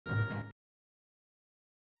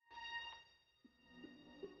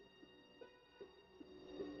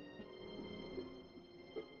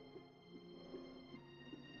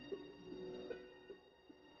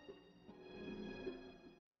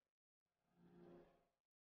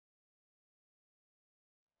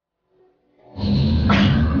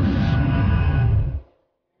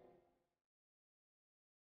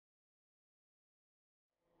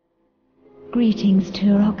Greetings,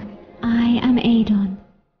 Turok. I am Adon.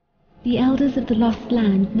 The elders of the lost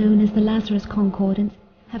land, known as the Lazarus Concordance,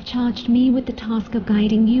 have charged me with the task of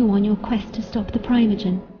guiding you on your quest to stop the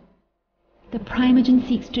Primogen. The Primogen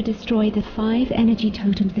seeks to destroy the 5 energy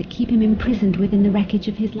totems that keep him imprisoned within the wreckage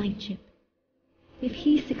of his lightship. If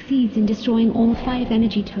he succeeds in destroying all 5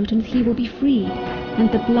 energy totems, he will be freed,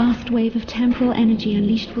 and the blast wave of temporal energy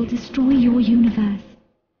unleashed will destroy your universe.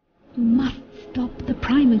 You must stop the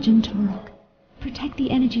Primogen, Turok. Protect the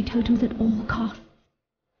energy totems at all costs.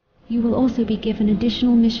 You will also be given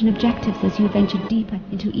additional mission objectives as you venture deeper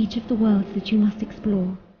into each of the worlds that you must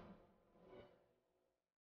explore.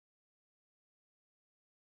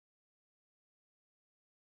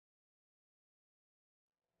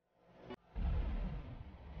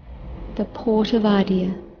 The Port of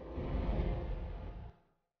Ardia.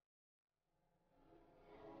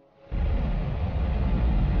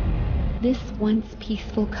 This once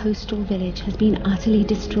peaceful coastal village has been utterly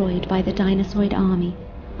destroyed by the Dinosaur army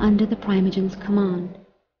under the Primogen's command.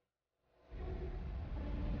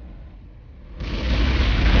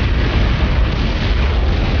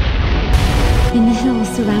 In the hills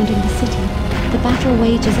surrounding the city, the battle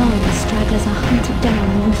wages on as stragglers are hunted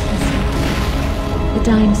down ruthlessly. The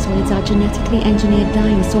Dinosaurs are genetically engineered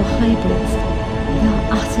dinosaur hybrids. They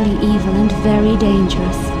are utterly evil and very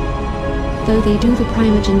dangerous. Though they do the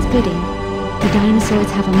Primogen's bidding, the Dinosaurs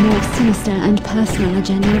have a more sinister and personal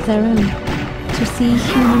agenda of their own, to see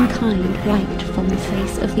humankind wiped from the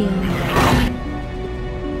face of the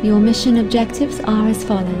earth. Your mission objectives are as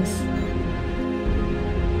follows.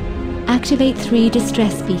 Activate 3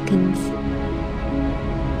 distress beacons.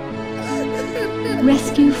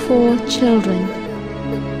 Rescue 4 children.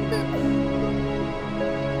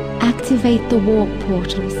 Activate the warp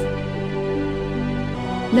portals.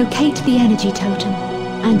 Locate the energy totem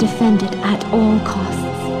and defend it at all costs.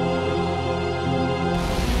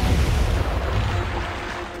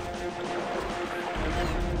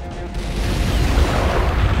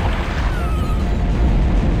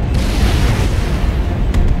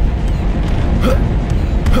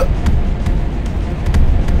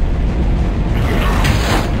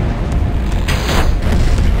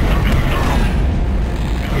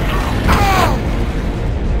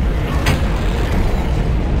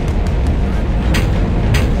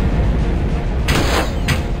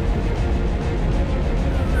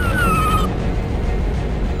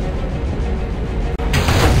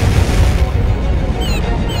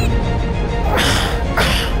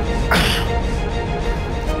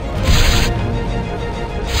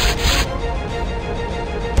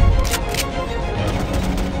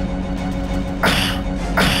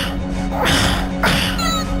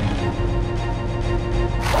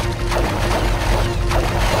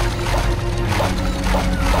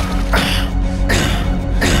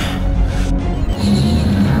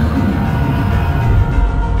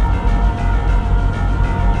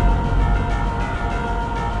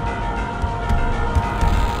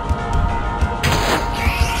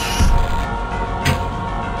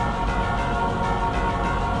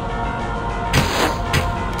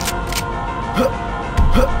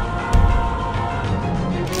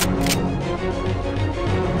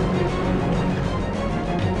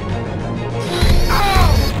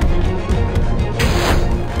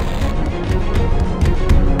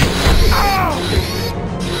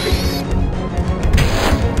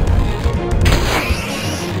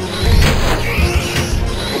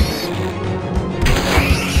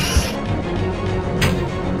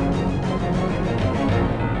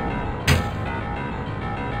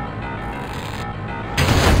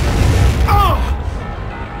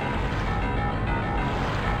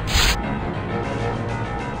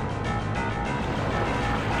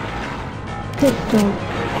 Good dog.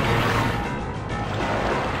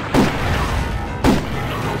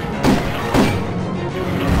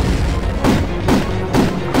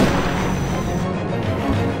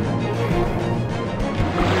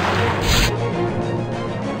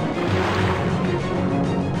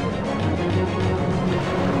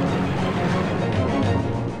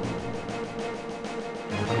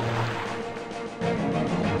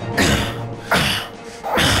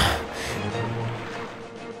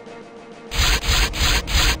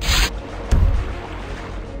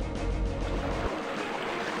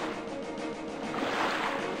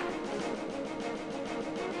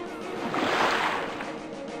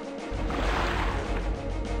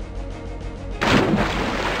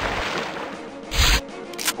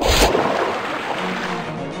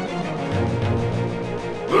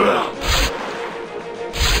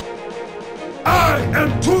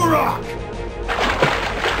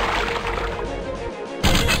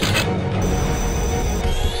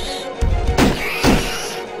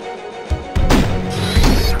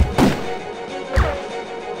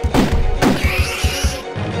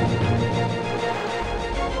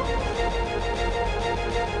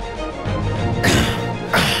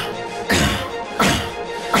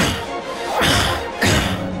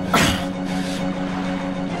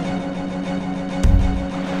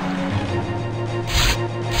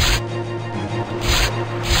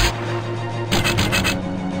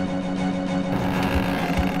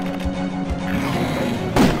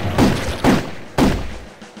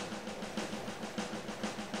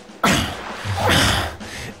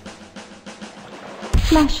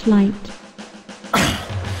 flashlight.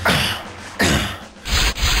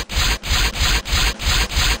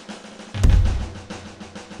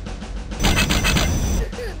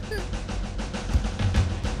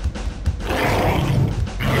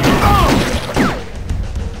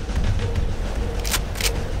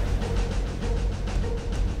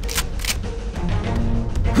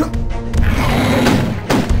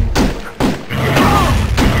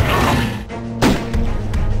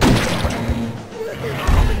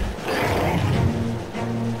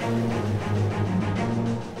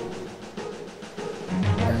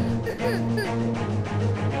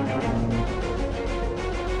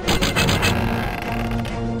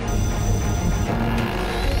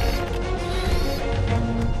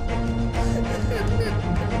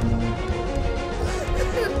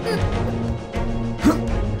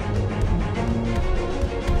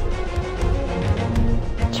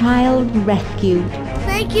 Child rescued.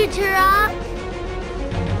 Thank you, Turok.